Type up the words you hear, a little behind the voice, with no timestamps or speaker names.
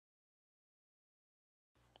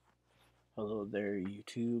Hello there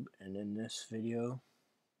YouTube, and in this video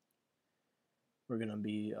we're going to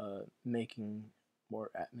be making more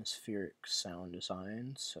atmospheric sound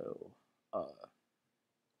design, so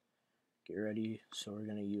get ready. So we're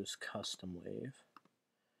going to use Custom Wave,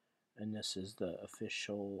 and this is the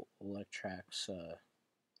official Electra2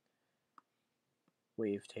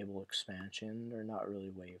 wavetable expansion. They're not really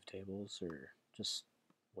wavetables, they're just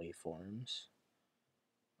waveforms.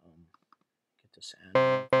 Get this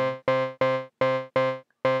animated.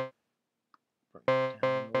 Bring it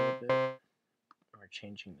down a little bit. We're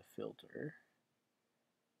changing the filter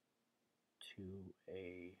to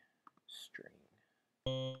a string.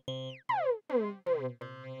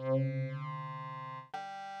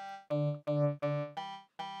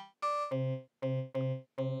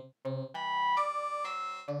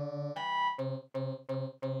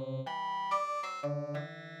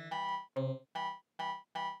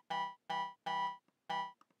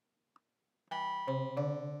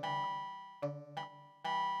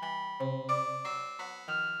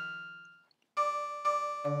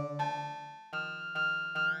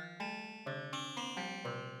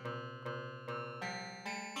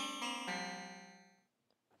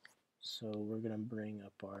 So we're going to bring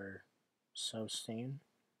up our sustain.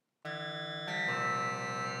 And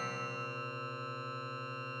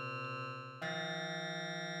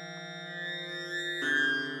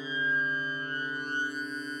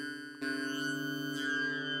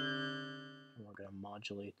we're going to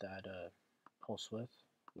modulate that pulse width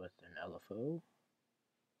with an LFO.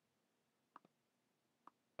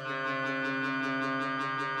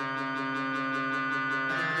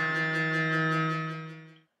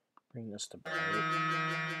 Bring this to bright.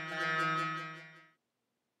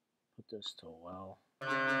 Put this to well.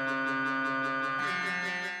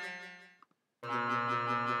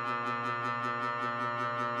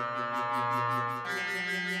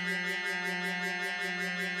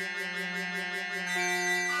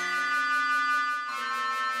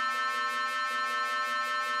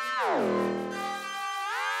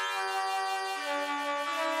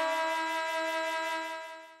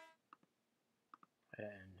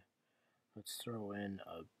 And let's throw in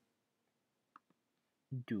a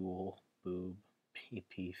dual boob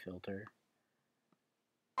PP filter.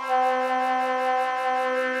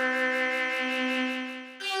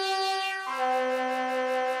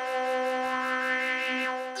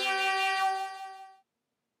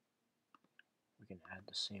 We can add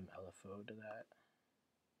the same LFO to that.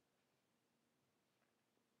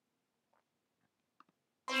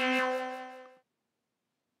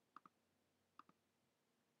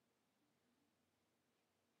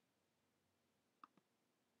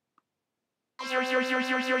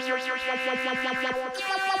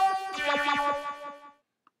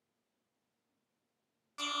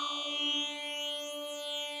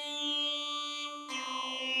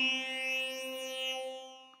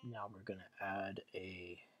 Now we're going to add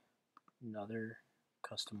another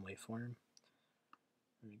custom waveform.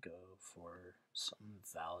 I'm going to go for some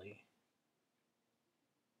valley,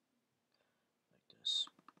 like this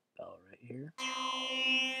bell right here.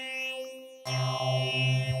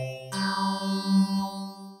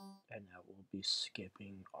 And that will be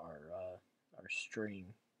skipping our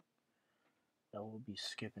string. That will be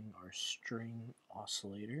skipping our string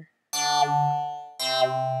oscillator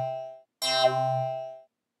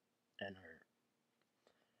and our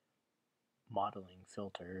modeling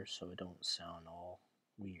filter, so it don't sound all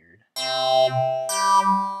weird. Turn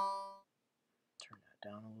that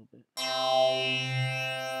down a little bit.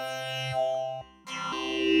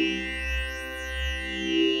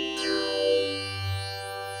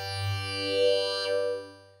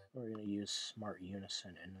 We're going to use Smart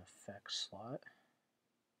Unison in the effects slot.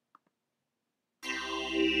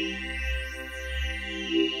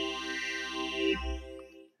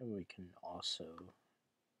 And we can also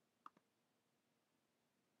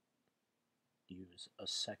use a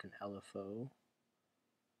second LFO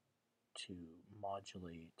to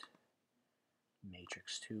modulate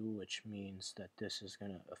Matrix 2, which means that this is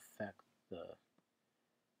going to affect the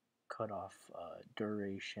cutoff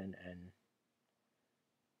duration and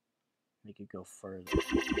make it go further.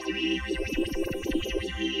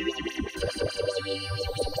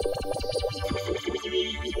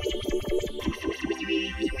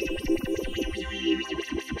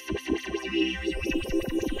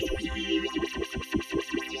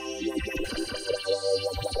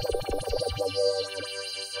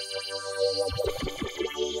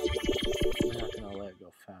 We're not going to let it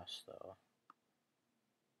go fast though.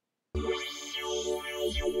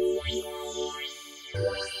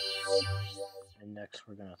 And next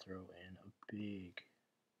we're going to throw in a big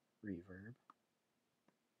reverb.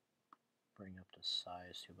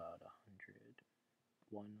 size to about 100.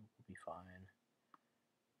 1 will be fine.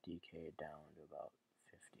 Decay it down to about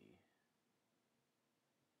 50.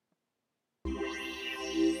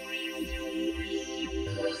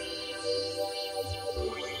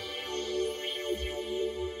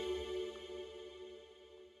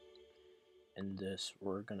 In this,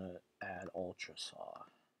 we're gonna add ultra saw,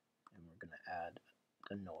 and we're gonna add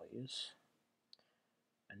the noise,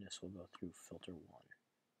 and this will go through filter 1.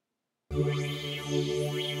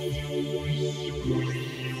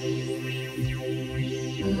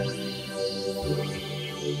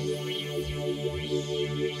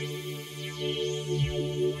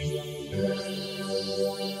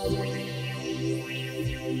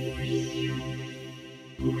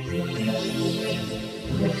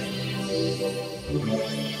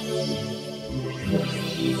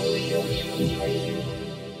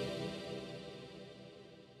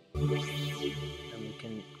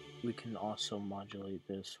 And we can also modulate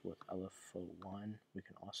this with LFO1. We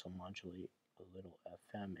can also modulate a little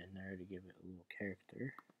FM in there to give it a little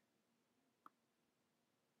character.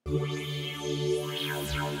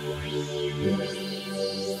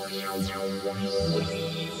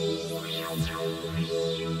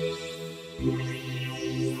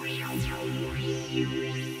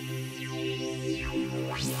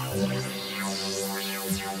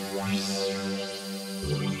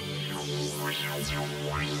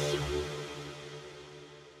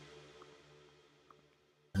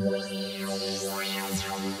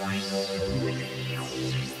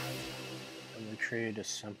 And we created a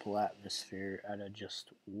simple atmosphere out of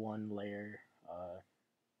just one layer,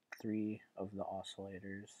 3 of the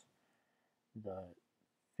oscillators, the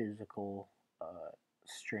physical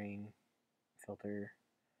string filter,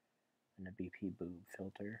 and a BP boob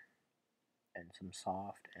filter, and some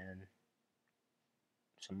soft and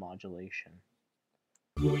some modulation.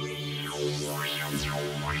 If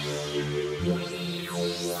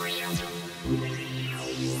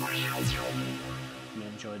you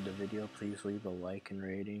enjoyed the video, please leave a like and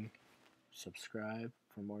rating. Subscribe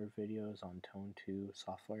for more videos on Tone 2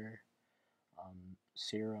 software,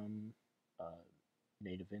 Serum,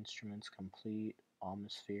 Native Instruments Complete,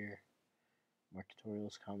 Atmosphere. More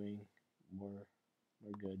tutorials coming, more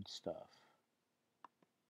good stuff.